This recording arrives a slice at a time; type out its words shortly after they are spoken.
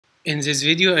In this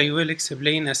video, I will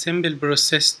explain a simple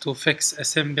process to fix a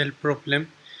simple problem.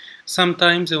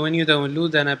 Sometimes when you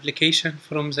download an application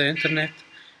from the internet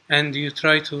and you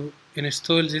try to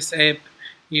install this app,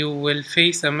 you will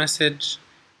face a message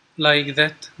like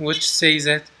that which says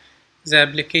that the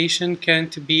application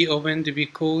can't be opened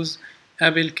because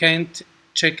Apple can't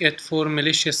check it for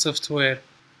malicious software.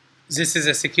 This is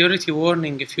a security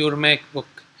warning of your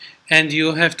MacBook, and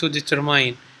you have to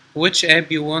determine which app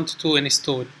you want to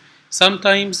install.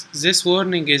 Sometimes this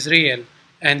warning is real,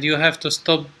 and you have to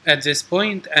stop at this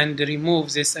point and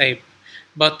remove this app.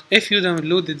 But if you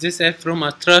downloaded this app from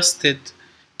a trusted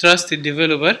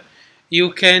developer,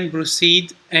 you can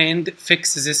proceed and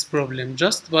fix this problem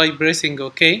just by pressing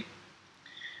OK.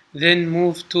 Then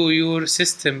move to your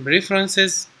system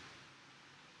preferences,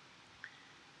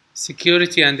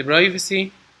 security and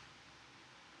privacy.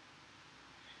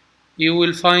 You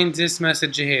will find this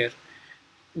message here.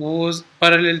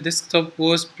 Parallel desktop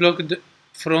was blocked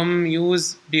from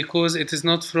use because it is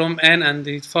not from an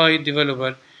identified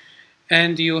developer,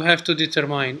 and you have to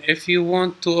determine if you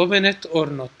want to open it or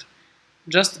not.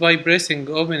 Just by pressing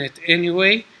open it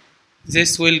anyway,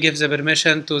 this will give the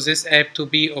permission to this app to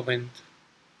be opened.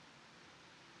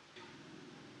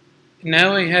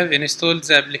 Now I have installed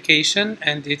the application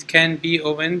and it can be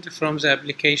opened from the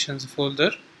applications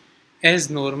folder as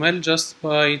normal just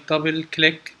by double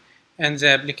click and the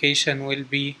application will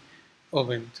be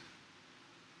opened.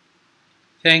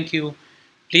 Thank you.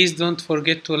 Please don't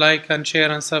forget to like and share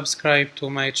and subscribe to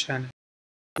my channel.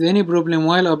 If any problem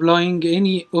while applying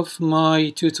any of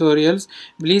my tutorials,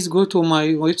 please go to my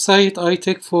website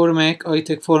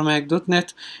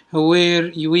itech4mac.net,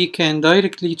 where we can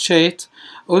directly chat.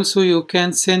 Also, you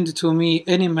can send to me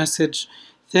any message.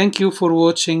 Thank you for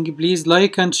watching. Please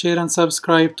like and share and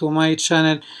subscribe to my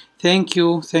channel. Thank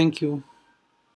you.